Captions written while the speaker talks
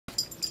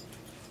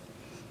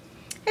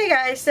Hey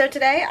guys, so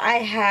today I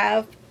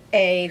have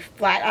a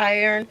flat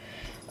iron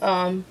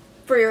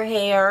for your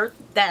hair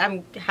that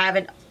I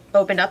haven't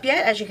opened up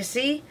yet, as you can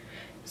see.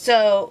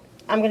 So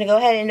I'm going to go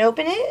ahead and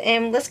open it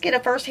and let's get a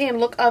first-hand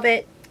look of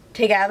it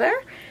together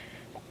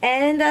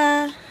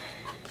and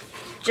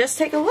just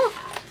take a look.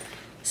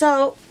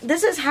 So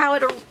this is how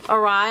it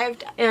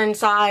arrived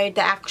inside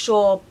the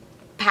actual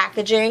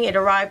packaging. It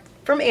arrived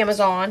from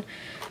Amazon.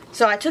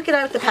 So I took it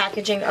out of the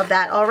packaging of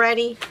that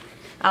already.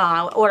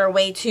 I order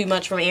way too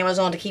much from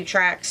Amazon to keep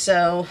track,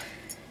 so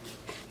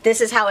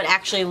this is how it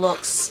actually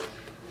looks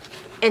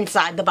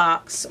inside the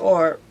box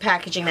or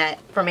packaging that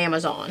from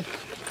Amazon.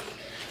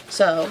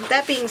 So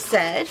that being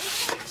said,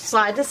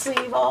 slide the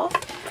sleeve off,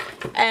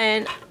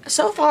 and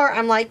so far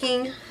I'm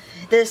liking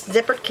this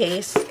zippered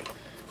case.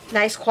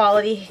 Nice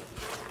quality,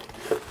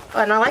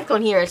 and I like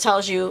on here it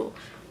tells you,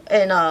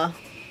 and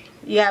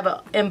you have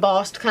a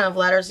embossed kind of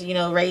letters, you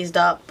know, raised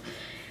up,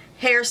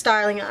 hair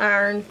styling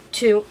iron,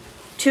 two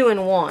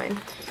in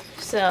one.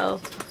 So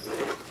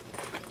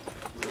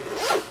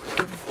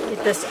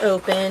get this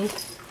open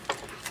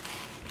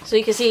so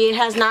you can see it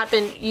has not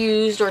been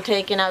used or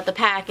taken out the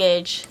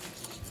package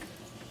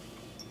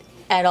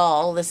at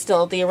all. It's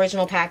still the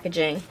original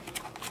packaging.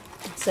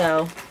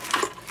 So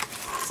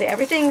see,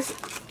 everything's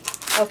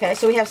okay.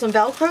 So we have some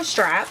Velcro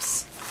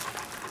straps,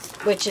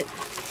 which it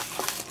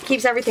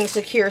keeps everything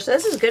secure. So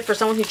this is good for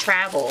someone who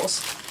travels.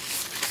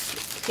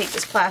 Take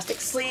this plastic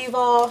sleeve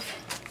off.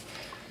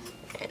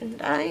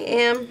 And I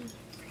am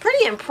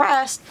pretty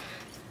impressed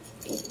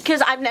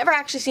because I've never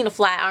actually seen a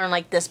flat iron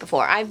like this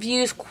before. I've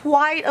used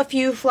quite a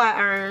few flat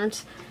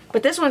irons,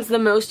 but this one's the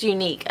most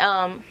unique.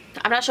 I'm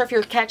not sure if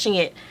you're catching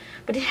it,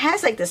 but it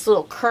has like this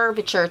little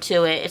curvature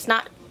to it. It's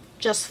not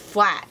just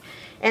flat.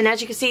 And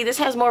as you can see, this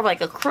has more of like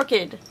a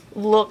crooked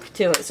look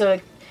to it. So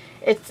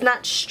it's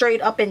not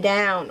straight up and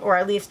down, or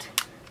at least,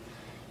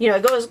 you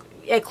know,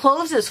 it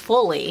closes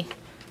fully,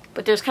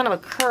 but there's kind of a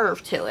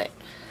curve to it.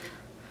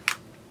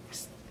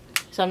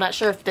 So I'm not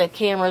sure if the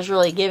camera is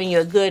really giving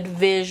you a good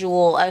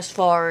visual as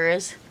far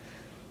as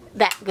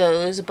that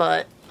goes,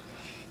 but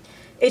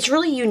it's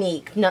really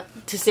unique,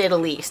 to say the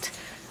least.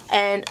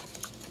 And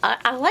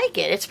I like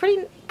it. It's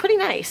pretty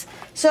nice.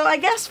 So I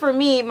guess for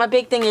me, my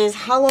big thing is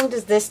how long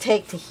does this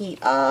take to heat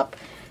up,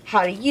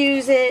 how to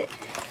use it.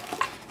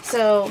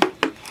 So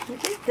let me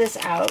get this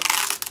out.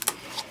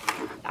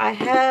 I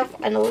have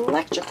an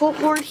electrical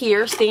cord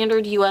here,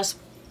 standard US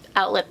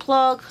outlet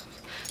plug,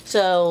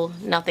 so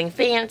nothing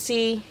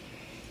fancy.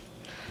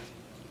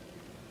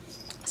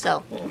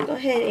 So we'll go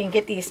ahead and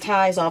get these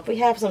ties off. We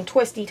have some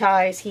twisty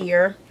ties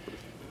here.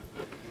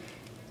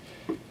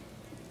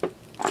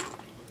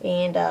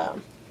 And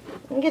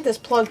we'll get this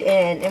plugged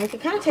in, and we can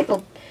kind of take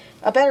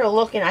a better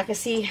look, and I can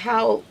see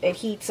how it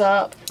heats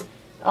up.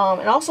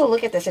 And also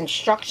look at this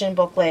instruction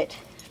booklet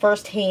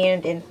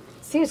firsthand and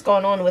see what's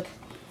going on with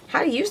how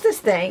to use this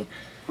thing.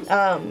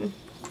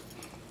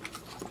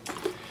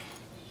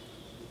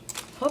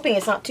 Hoping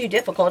it's not too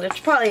difficult. It's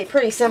probably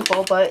pretty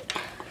simple, but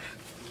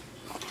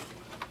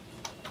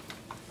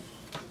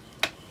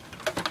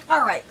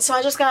alright, so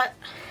I just got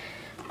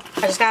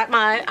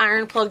my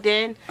iron plugged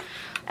in,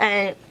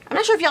 and I'm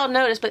not sure if y'all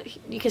noticed, but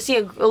you can see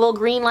a little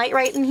green light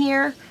right in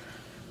here.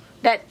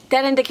 That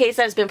indicates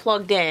that it's been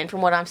plugged in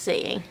from what I'm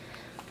seeing.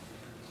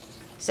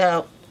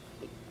 So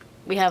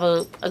we have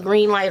a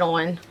green light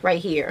on right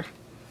here.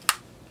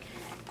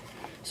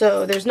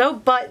 So there's no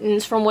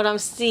buttons from what I'm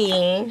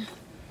seeing.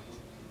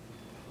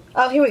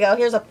 Oh, here we go.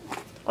 Here's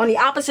on the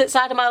opposite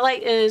side of my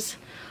light is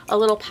a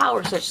little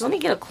power switch. So let me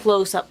get a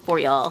close-up for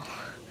y'all.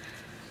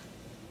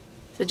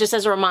 So just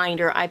as a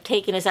reminder, I've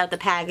taken this out the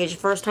package,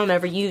 first time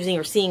ever using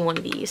or seeing one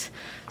of these.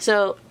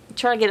 So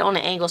try to get it on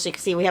an angle so you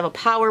can see we have a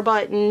power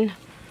button.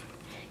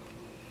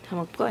 I'm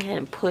going to go ahead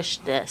and push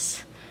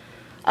this.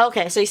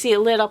 Okay, so you see it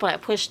lit up when I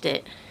pushed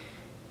it.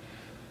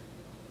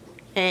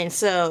 And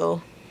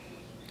so,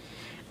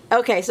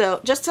 okay,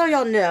 so just so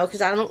y'all know,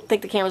 because I don't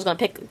think the camera's going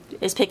to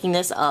picking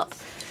this up.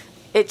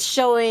 It's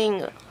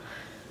showing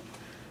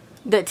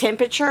the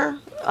temperature,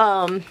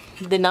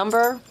 the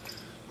number.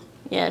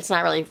 Yeah, it's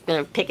not really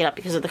going to pick it up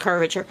because of the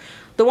curvature.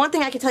 The one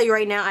thing I can tell you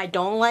right now I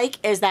don't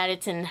like is that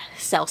it's in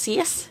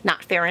Celsius,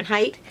 not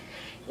Fahrenheit.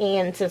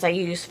 And since I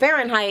use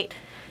Fahrenheit,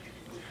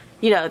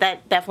 you know,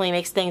 that definitely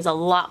makes things a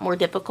lot more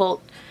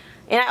difficult.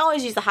 And I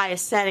always use the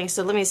highest setting,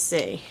 so let me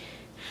see.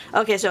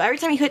 Okay, so every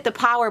time you hit the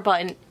power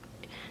button,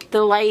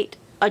 the light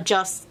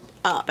adjusts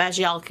up, as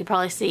y'all could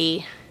probably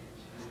see.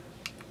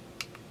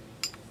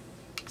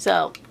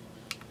 So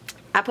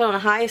I put on the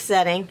highest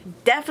setting.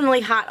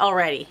 Definitely hot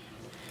already.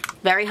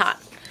 Very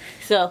hot.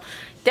 So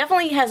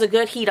definitely has a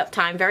good heat up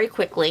time very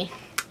quickly.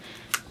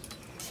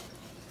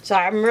 So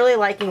I'm really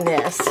liking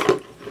this.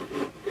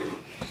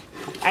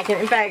 I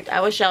can, in fact,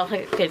 I wish y'all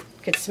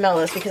could smell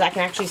this, because I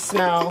can actually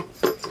smell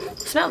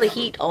the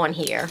heat on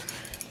here.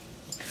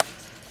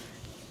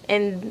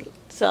 And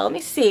so let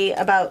me see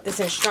about this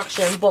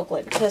instruction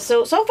booklet.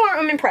 So far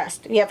I'm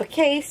impressed. You have a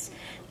case,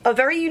 a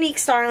very unique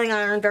styling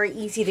iron, very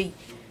easy to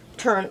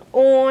turn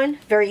on,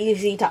 very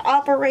easy to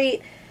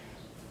operate.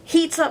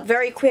 heats up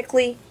very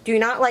quickly. Do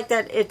not like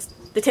that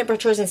the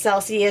temperature's in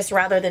Celsius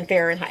rather than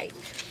Fahrenheit.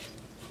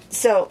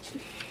 So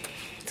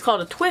it's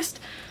called a twist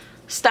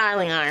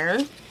styling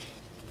iron.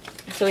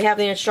 So we have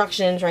the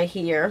instructions right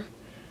here.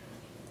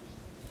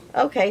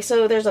 Okay,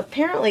 so there's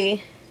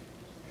apparently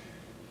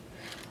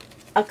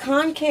a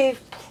concave,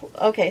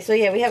 okay, so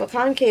yeah, we have a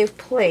concave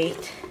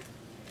plate.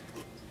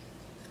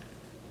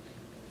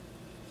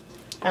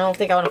 I don't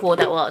think I want to pull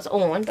that while it's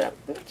on, but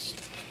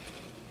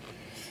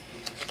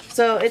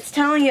so it's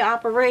telling you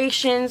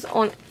operations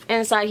on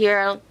inside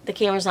here. The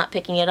camera's not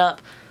picking it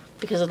up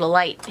because of the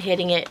light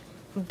hitting it,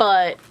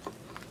 but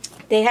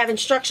they have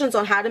instructions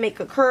on how to make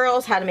the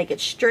curls, how to make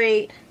it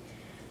straight.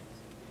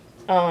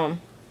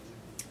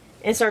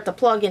 Insert the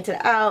plug into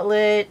the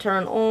outlet,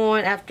 turn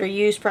on. After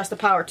use, press the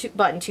power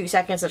button 2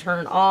 seconds to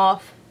turn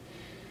off.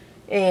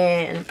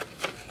 And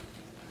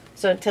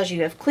so it tells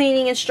you have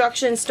cleaning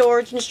instructions,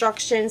 storage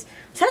instructions.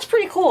 So that's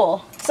pretty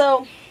cool.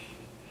 So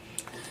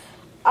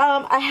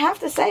I have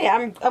to say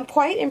I'm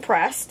quite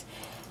impressed.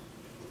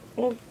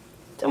 I'm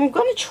going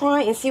to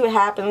try and see what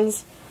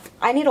happens.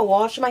 I need to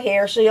wash my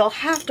hair, so you'll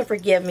have to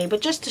forgive me.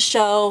 But just to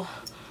show,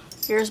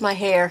 here's my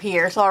hair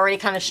here. It's already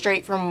kind of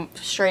straight from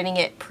straightening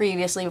it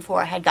previously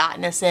before I had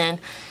gotten this in.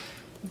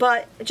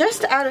 But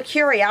just out of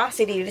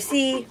curiosity to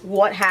see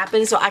what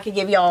happens so I could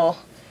give y'all.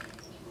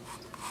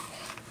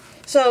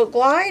 So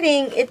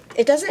gliding,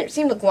 it doesn't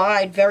seem to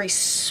glide very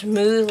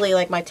smoothly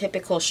like my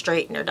typical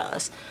straightener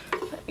does.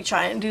 Let me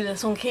try and do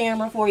this on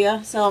camera for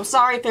you. So I'm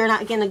sorry if they're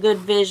not getting a good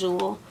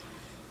visual.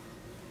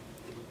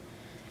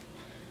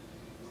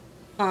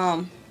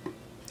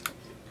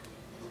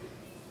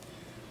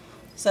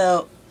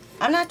 So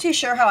I'm not too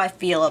sure how I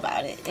feel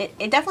about it.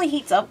 It definitely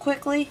heats up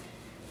quickly,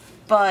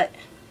 but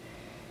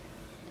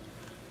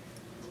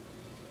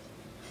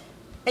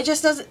it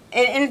just doesn't,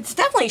 and it's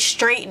definitely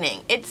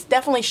straightening. It's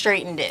definitely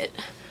straightened it,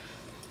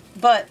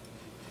 but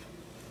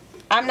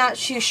I'm not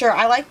too sure.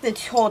 I like the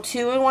whole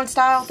 2-in-1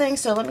 style thing,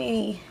 so let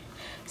me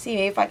see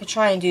if I could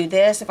try and do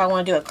this if I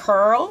want to do a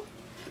curl.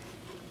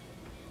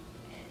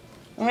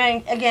 I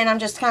mean, again, I'm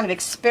just kind of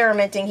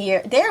experimenting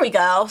here. There we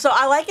go. So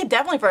I like it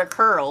definitely for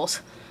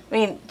curls. I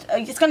mean,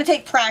 it's going to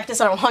take practice,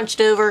 and I'm hunched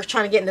over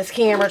trying to get in this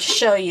camera to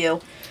show you.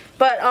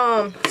 But,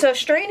 so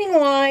straightening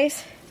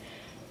wise,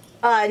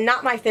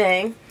 not my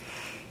thing.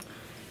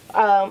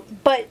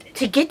 But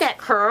to get that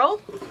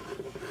curl,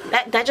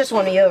 that just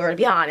won me over, to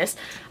be honest.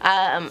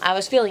 I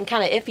was feeling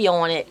kind of iffy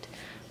on it,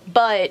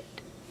 but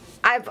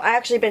I've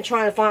actually been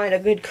trying to find a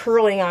good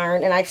curling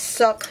iron, and I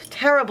suck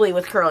terribly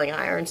with curling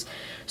irons.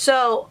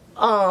 So,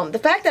 the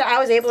fact that I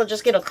was able to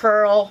just get a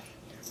curl,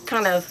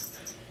 kind of,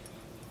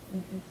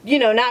 you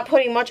know, not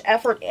putting much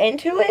effort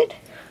into it,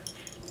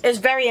 is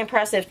very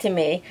impressive to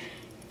me.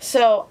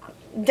 So,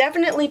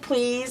 definitely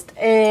pleased,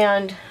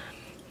 and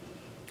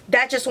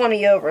that just won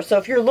me over. So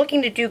if you're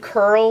looking to do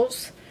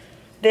curls,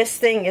 this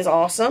thing is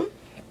awesome.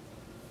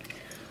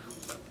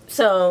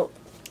 So,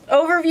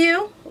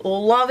 overview,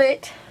 love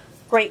it.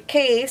 Great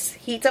case,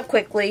 heats up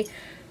quickly.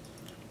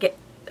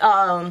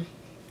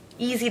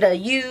 Easy to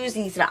use,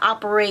 easy to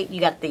operate. You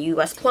got the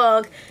US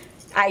plug.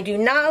 I do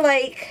not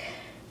like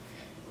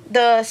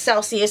the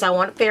Celsius. I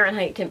want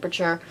Fahrenheit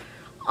temperature.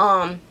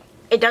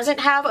 It doesn't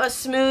have a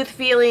smooth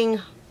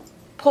feeling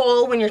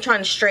pull when you're trying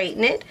to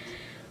straighten it,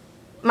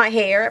 my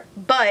hair,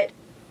 but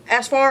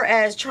as far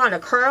as trying to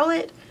curl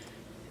it,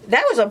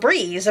 that was a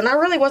breeze, and I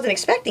really wasn't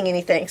expecting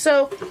anything.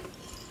 So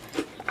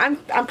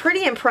I'm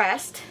pretty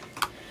impressed.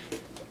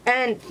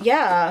 And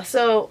yeah,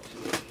 so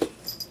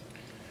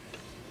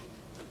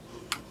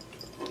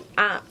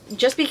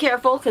just be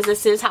careful because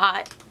this is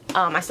hot.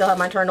 I still have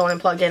mine turned on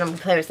and plugged in. I'm going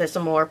to play with this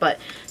some more. But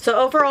so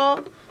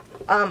overall,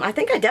 I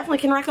think I definitely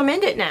can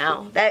recommend it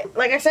now. That,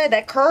 like I said,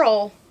 that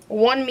curl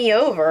won me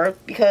over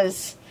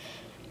because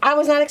I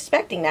was not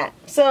expecting that.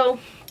 So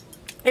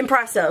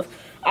impressive.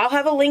 I'll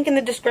have a link in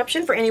the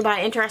description for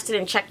anybody interested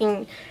in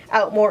checking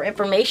out more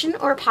information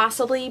or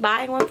possibly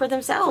buying one for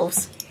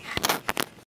themselves.